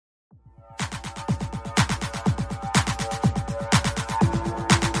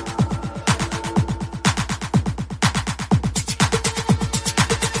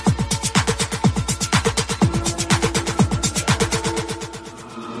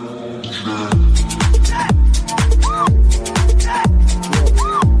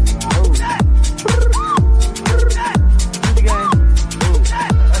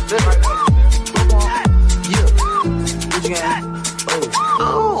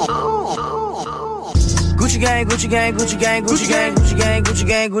Gucci gang, Gucci gang, Gucci gang, Gucci gang, Gucci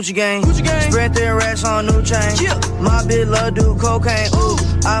gang, Gucci gang, Gucci gang. Spread thin racks on new chain. My bitch love do cocaine. Ooh,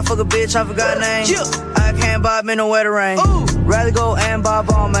 I fuck a bitch, I forgot name. I can't bob in the wetter rain. Rather go and bob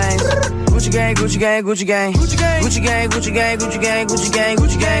on main. Gucci gang, Gucci gang, Gucci gang, Gucci gang, Gucci gang, Gucci gang, Gucci gang, Gucci gang,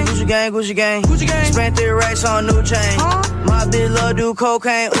 Gucci gang, Gucci gang, Gucci gang, Gucci gang. Spread thin racks on new chain. My bitch love do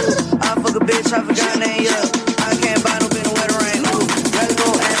cocaine. Ooh, I fuck a bitch, I forgot name. Yeah, I can't buy no in the wetter rain. Ooh, rather go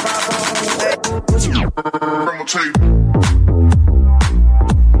and bob on main. I'ma take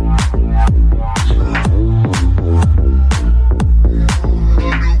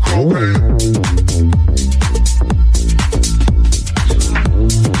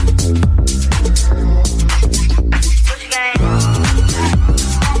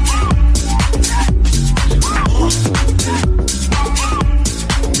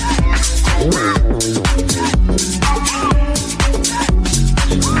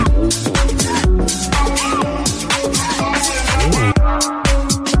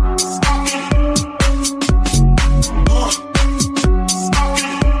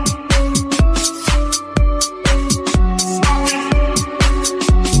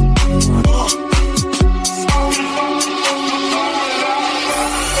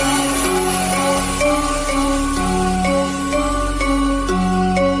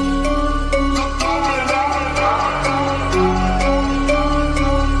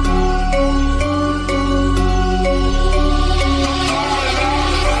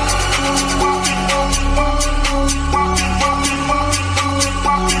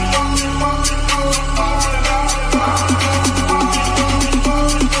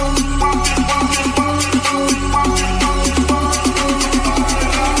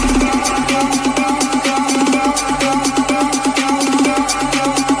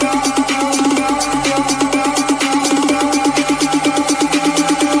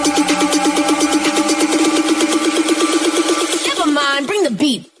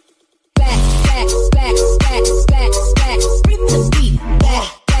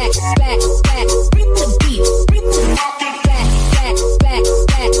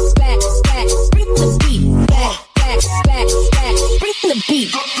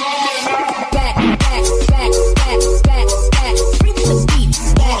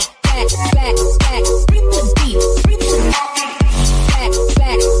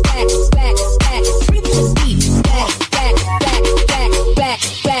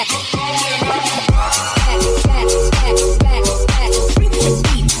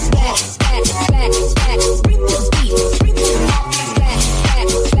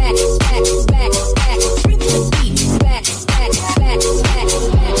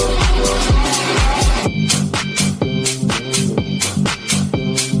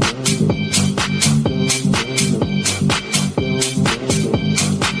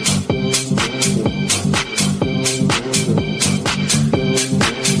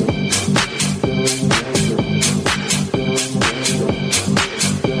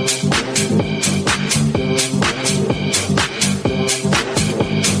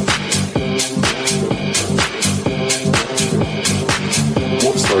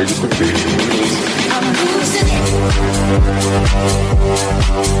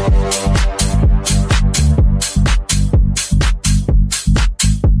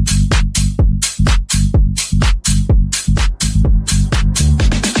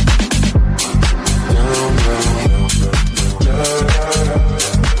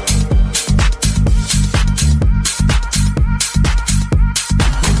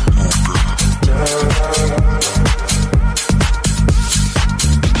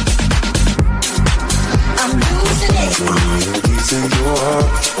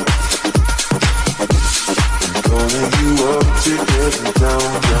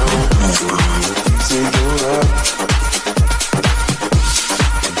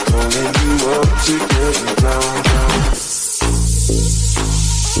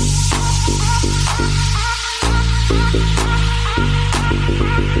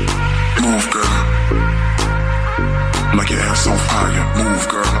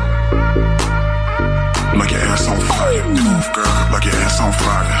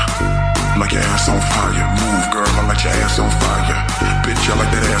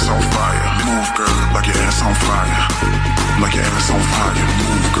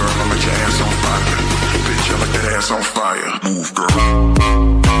Move, girl.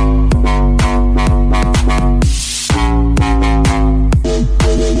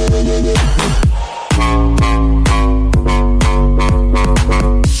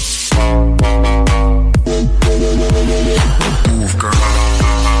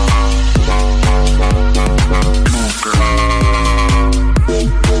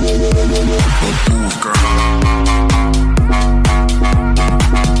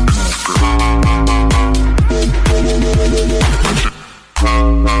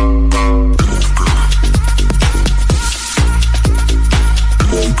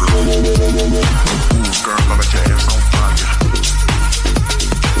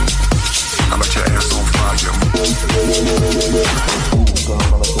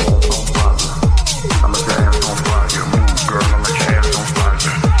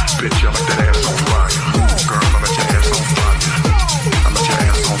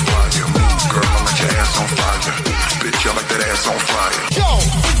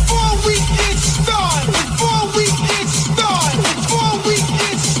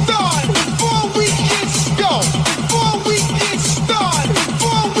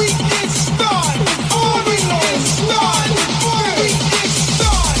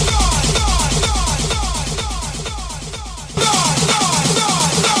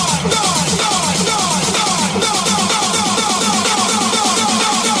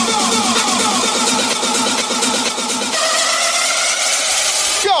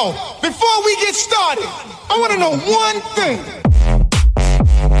 started, I want to know one thing.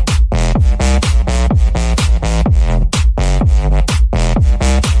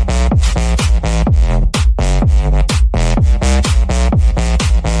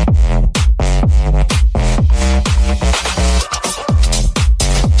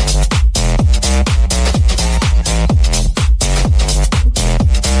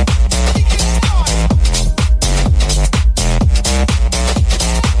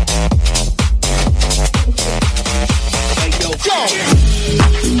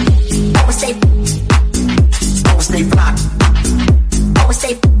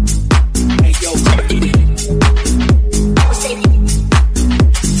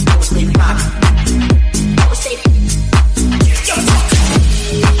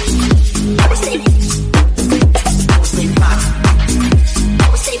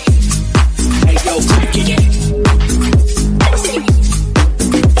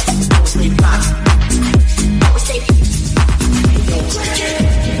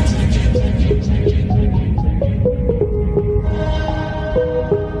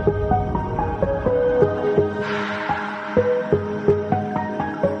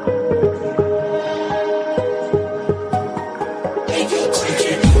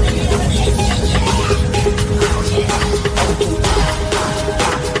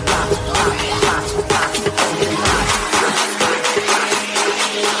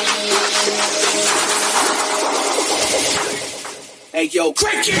 Hey yo,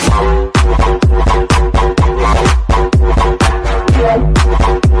 crank it!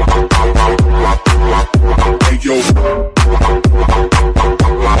 Hey yo.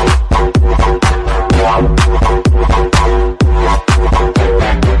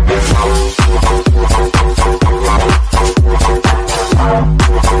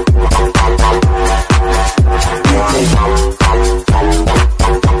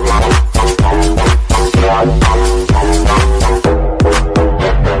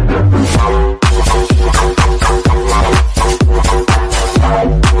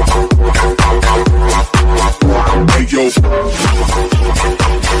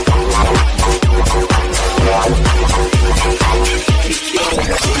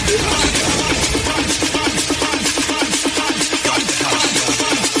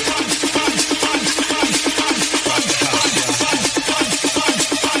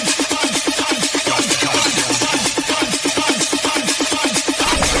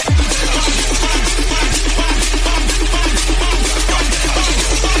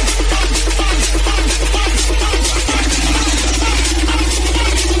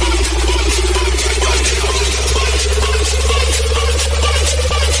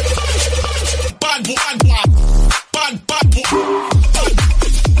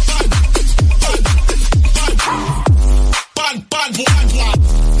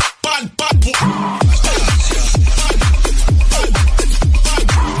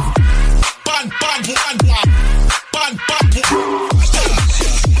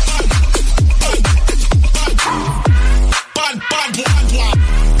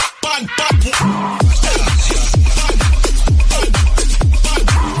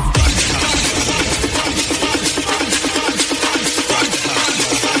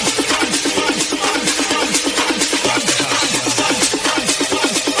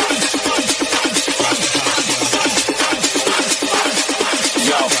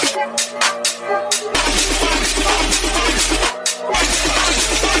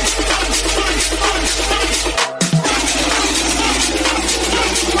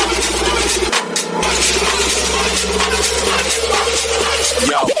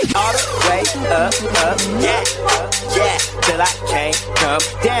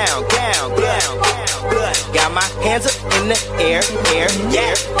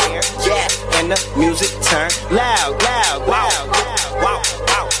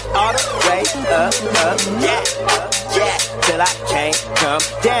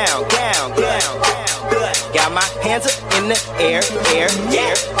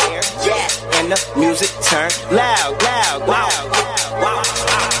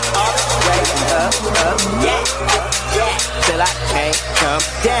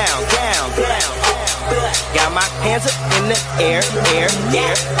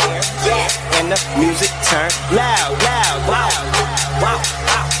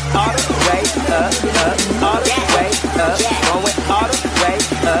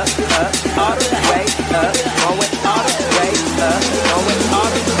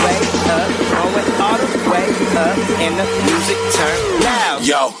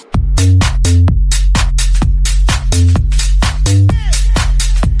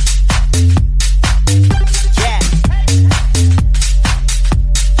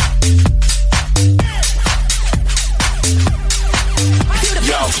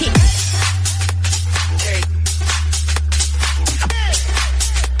 Kick.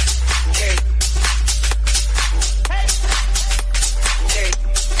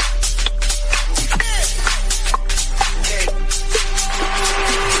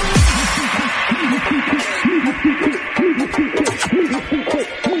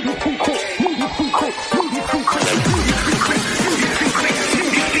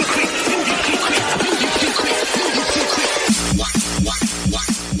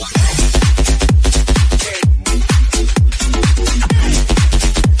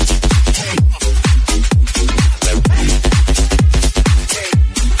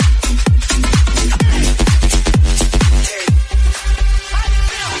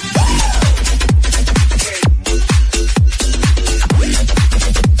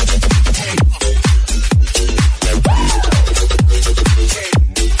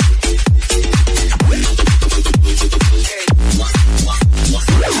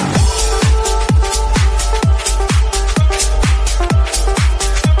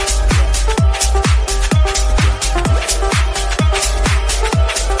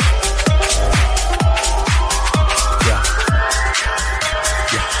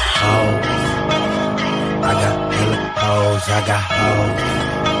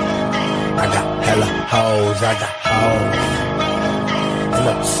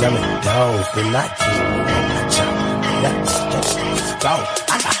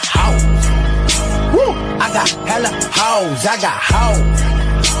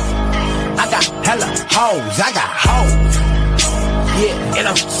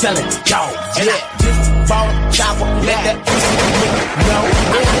 Selling dogs, yeah. Just bought a chopper, let that know.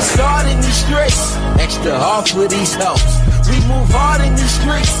 I get started in these streets, extra hard for these hoes. We move hard in these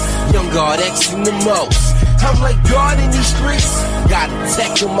streets, young God X in the most. I'm like God in these streets, got a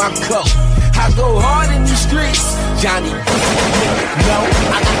tech in my coat. I go hard in these streets, Johnny. No,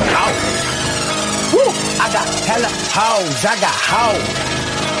 I got hoes. Woo, I got hella hoes, I got hoes.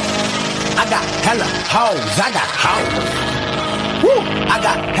 I got hella hoes, I got hoes. Woo! I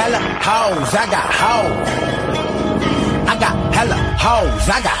got hella hoes, I got hoes. I got hella hoes,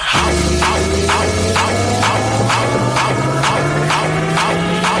 I got hoes.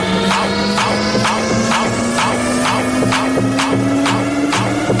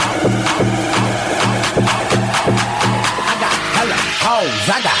 I got hella hoes,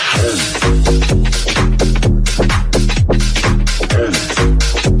 I got hoes.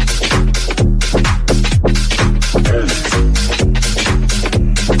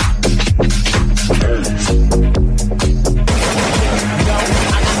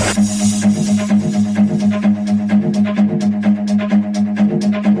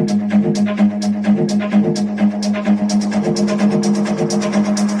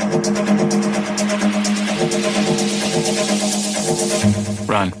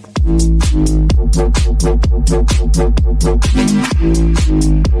 Run.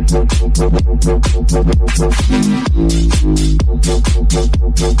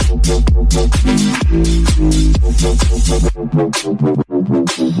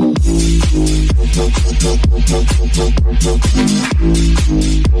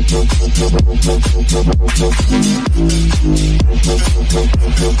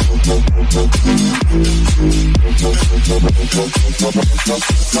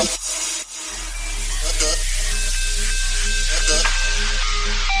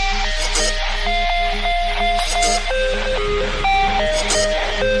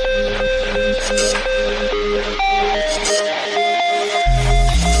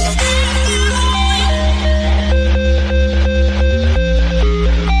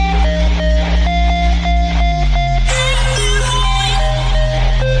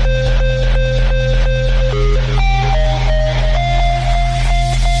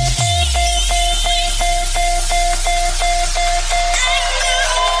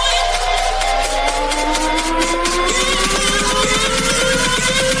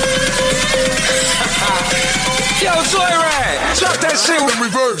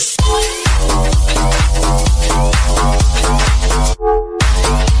 Reverse.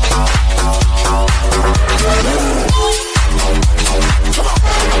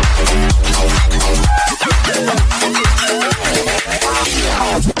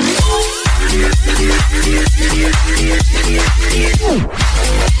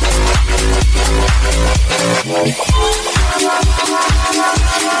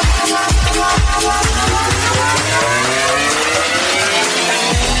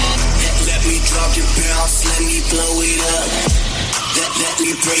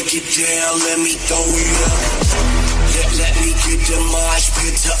 Break it down, let me throw it up. Let me get the mosh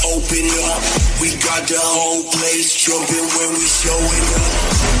pit to open up. We got the whole place jumping when we showing up.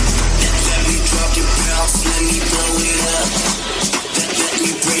 Let me drop the bounce, let me blow it up. Let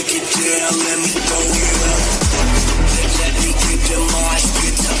me break it down, let me throw it up. Let me get the mosh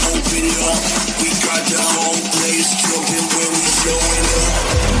pit to open up. We got the whole place jumping when we showing up.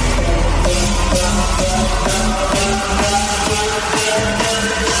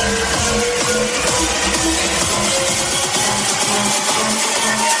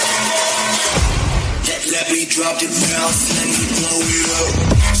 Let me drop the bounce, let me blow it up.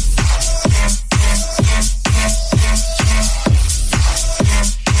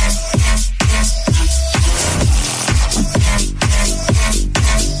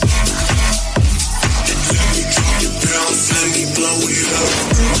 Let me drop the bounce, let me blow it up.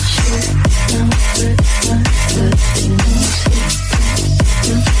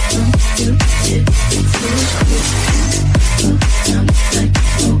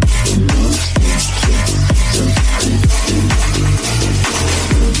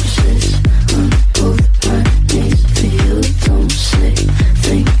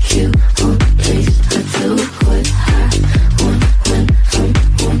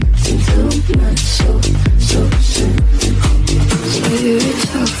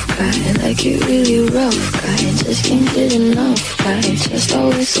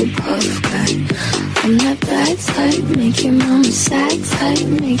 So puff guy, I'm that bad type, make your mama sad type,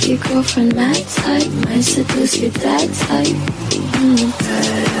 make your girlfriend mad type, might seduce your dad type. I'm the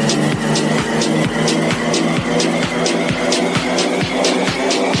bad.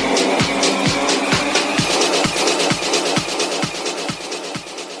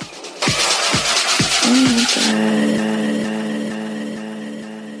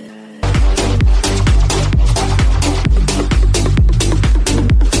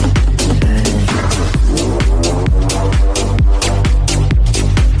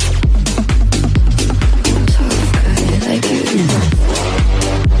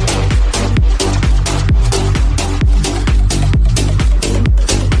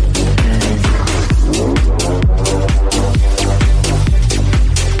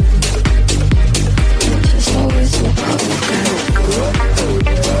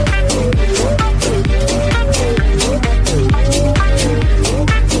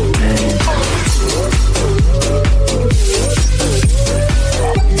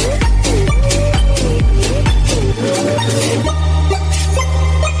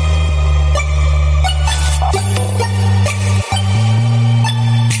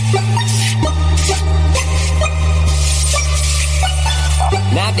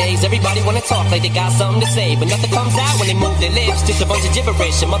 Like they got something to say, but nothing comes out when they move their lips. Just a bunch of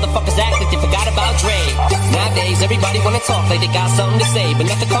gibberish, and motherfuckers act like they forgot about Dre. Nowadays, everybody wanna talk like they got something to say, but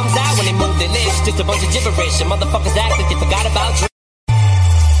nothing comes out when they move their lips. Just a bunch of gibberish, and motherfuckers act like they forgot about Dre.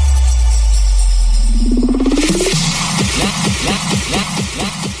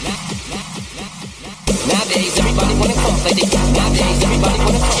 Nowadays, everybody wanna talk like they. Nowadays, everybody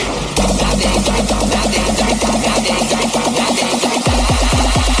wanna talk. Nowadays,